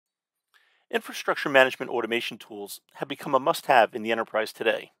Infrastructure management automation tools have become a must-have in the enterprise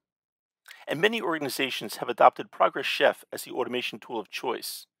today, and many organizations have adopted Progress Chef as the automation tool of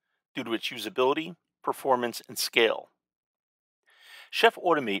choice due to its usability, performance, and scale. Chef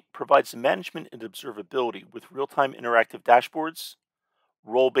Automate provides management and observability with real-time interactive dashboards,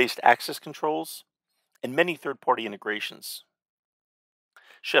 role-based access controls, and many third-party integrations.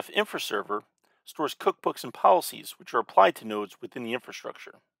 Chef Infra Server stores cookbooks and policies which are applied to nodes within the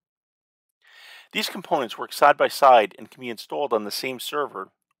infrastructure. These components work side by side and can be installed on the same server,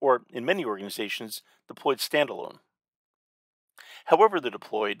 or in many organizations, deployed standalone. However they're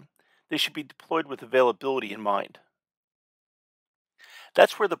deployed, they should be deployed with availability in mind.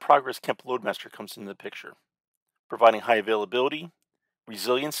 That's where the Progress Kemp LoadMaster comes into the picture, providing high availability,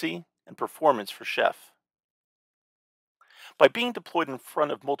 resiliency, and performance for Chef. By being deployed in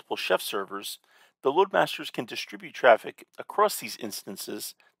front of multiple Chef servers, the LoadMasters can distribute traffic across these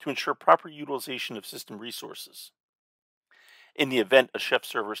instances to ensure proper utilization of system resources. In the event a Chef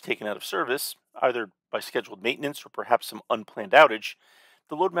server is taken out of service, either by scheduled maintenance or perhaps some unplanned outage,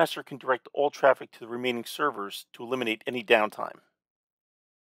 the LoadMaster can direct all traffic to the remaining servers to eliminate any downtime.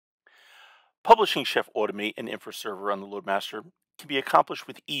 Publishing Chef Automate and Infra Server on the LoadMaster can be accomplished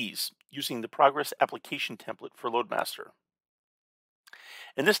with ease using the Progress application template for LoadMaster.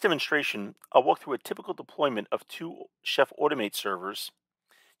 In this demonstration, I'll walk through a typical deployment of two Chef Automate servers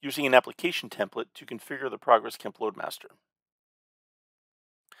using an application template to configure the Progress Kemp LoadMaster.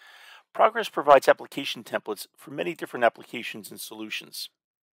 Progress provides application templates for many different applications and solutions.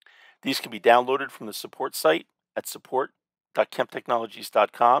 These can be downloaded from the support site at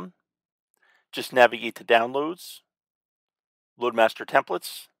support.kemptechnologies.com. Just navigate to Downloads, LoadMaster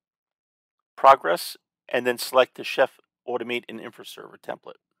Templates, Progress, and then select the Chef Automate and Infra Server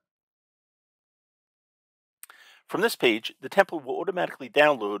template. From this page, the template will automatically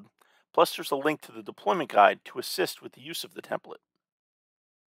download, plus there's a link to the deployment guide to assist with the use of the template.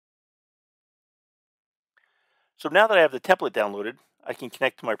 So now that I have the template downloaded, I can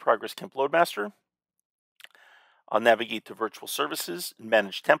connect to my Progress Kemp LoadMaster. I'll navigate to Virtual Services and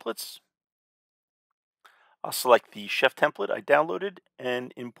Manage Templates. I'll select the Chef template I downloaded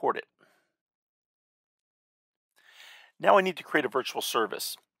and import it. Now I need to create a virtual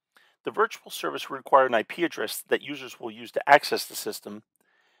service. The virtual service will require an IP address that users will use to access the system.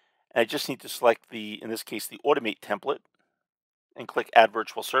 And I just need to select in this case, the Automate template and click Add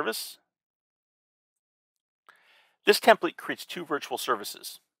Virtual Service. This template creates two virtual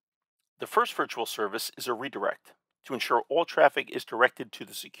services. The first virtual service is a redirect to ensure all traffic is directed to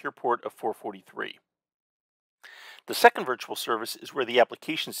the secure port of 443. The second virtual service is where the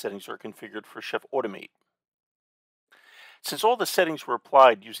application settings are configured for Chef Automate. Since all the settings were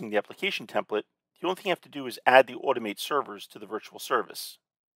applied using the application template, the only thing you have to do is add the Automate servers to the virtual service.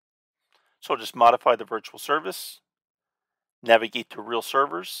 So I'll just modify the virtual service, navigate to Real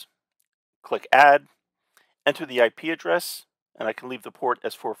Servers, click Add, enter the IP address, and I can leave the port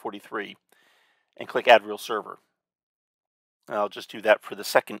as 443, and click Add Real Server. And I'll just do that for the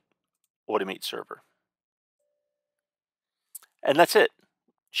second Automate server. And that's it.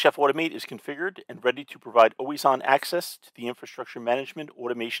 Chef Automate is configured and ready to provide always-on access to the infrastructure management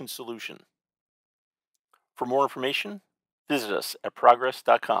automation solution. For more information, visit us at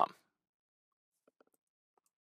progress.com.